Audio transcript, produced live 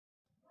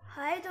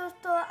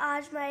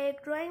आज मैं एक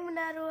ड्राइंग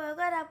बना रहा हूँ।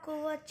 अगर आपको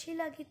वो अच्छी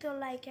लगी तो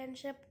लाइक एंड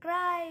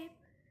सब्सक्राइब।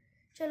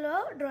 चलो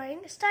ड्राइंग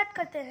स्टार्ट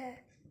करते हैं।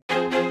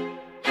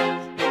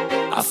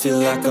 I feel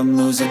like I'm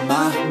losing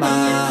my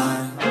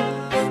mind.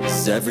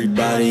 Is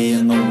everybody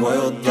in the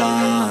world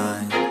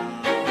blind?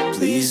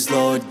 Please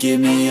Lord give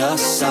me a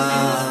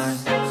sign,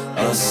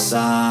 a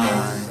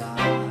sign.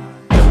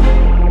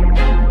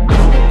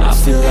 I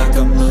feel like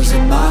I'm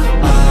losing my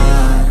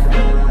mind.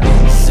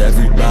 Is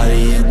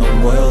everybody in the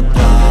world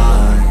blind?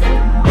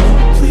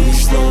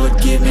 Please Lord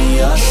give me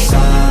a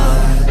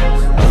sign,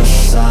 a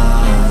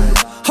sign.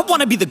 I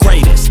wanna be the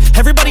greatest.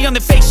 Everybody on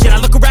the fake shit. I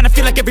look around and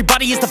feel like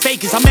everybody is the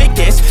fakest. I make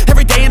this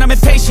every day and I'm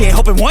impatient,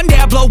 hoping one day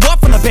I blow up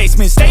from the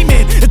basement.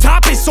 Statement, the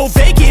top is so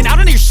vacant. I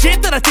don't hear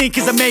shit that I think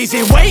is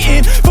amazing.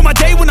 Waiting for my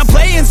day when I'm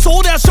playing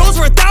sold out shows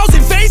for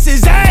 1,000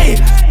 faces. Hey,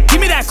 give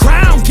me that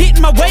crown, get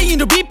in my way and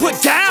to be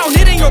put down.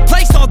 It ain't your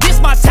place, all this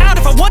my town.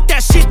 If I want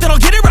that shit, then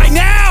I'll get it right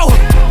now.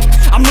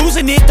 I'm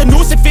losing it, the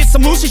noose it fits.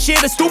 I'm losing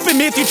shit, a stupid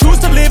myth. You choose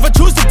to live or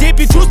choose to dip.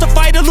 You choose to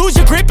fight or lose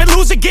your grip and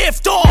lose a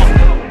gift.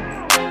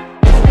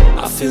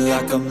 I feel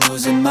like I'm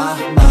losing my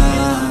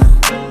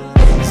mind.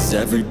 Is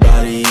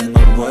everybody in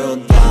the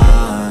world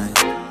blind?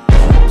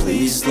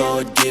 Please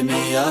Lord give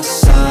me a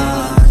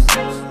sign,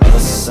 a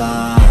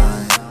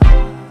sign.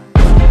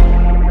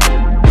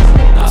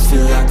 I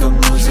feel like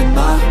I'm losing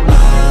my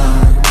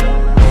mind.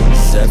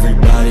 Is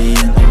everybody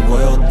in the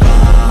world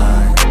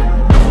blind?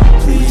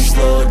 Please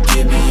Lord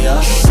give me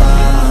a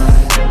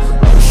sign,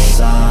 a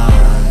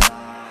sign.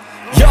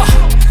 Yeah.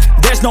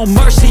 There's no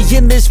mercy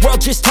in this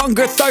world, just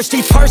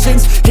hunger-thirsty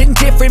persons in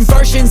different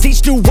versions, each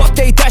new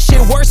update, that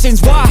shit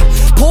worsens. Why?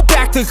 Pull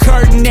back the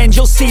curtain and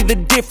you'll see the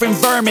different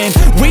vermin.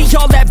 We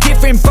all have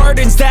different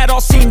burdens that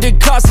all seem to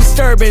cause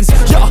disturbance.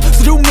 Yo,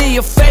 so do me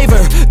a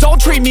favor, don't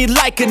treat me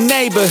like a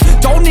neighbor.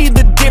 Don't need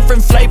the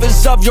different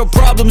flavors of your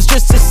problems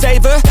just to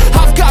savor.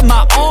 I've got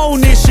my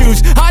own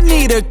issues, I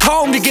need a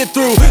comb to get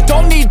through.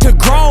 Don't need to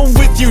groan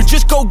with you,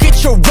 just go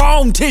get your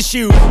own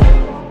tissue.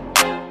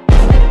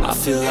 I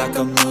feel like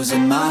I'm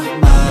losing my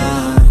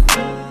mind.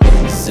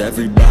 Is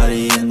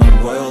everybody in the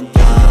world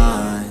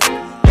blind?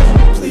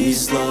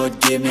 Please Lord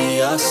give me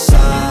a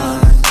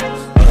sign,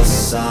 a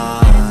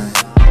sign.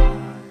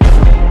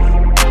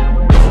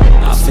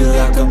 I feel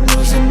like I'm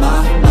losing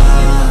my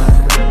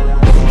mind.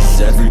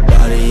 Is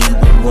everybody in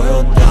the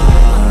world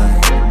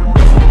blind?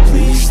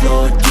 Please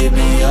Lord give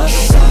me a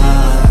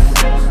sign,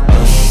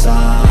 a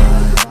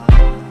sign.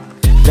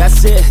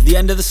 That's it, the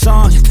end of the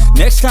song.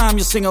 Next time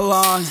you'll sing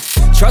along.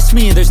 Trust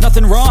me, there's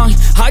nothing wrong.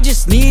 I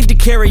just need to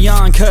carry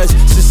on, cause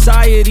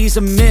society's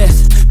a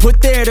myth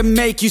put there to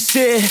make you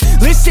sit.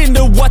 Listen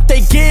to what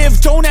they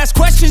give. Don't ask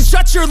questions,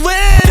 shut your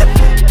lid.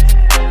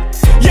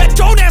 Yeah,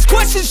 don't ask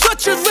questions,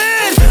 shut your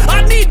lid.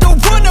 I need to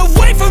run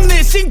away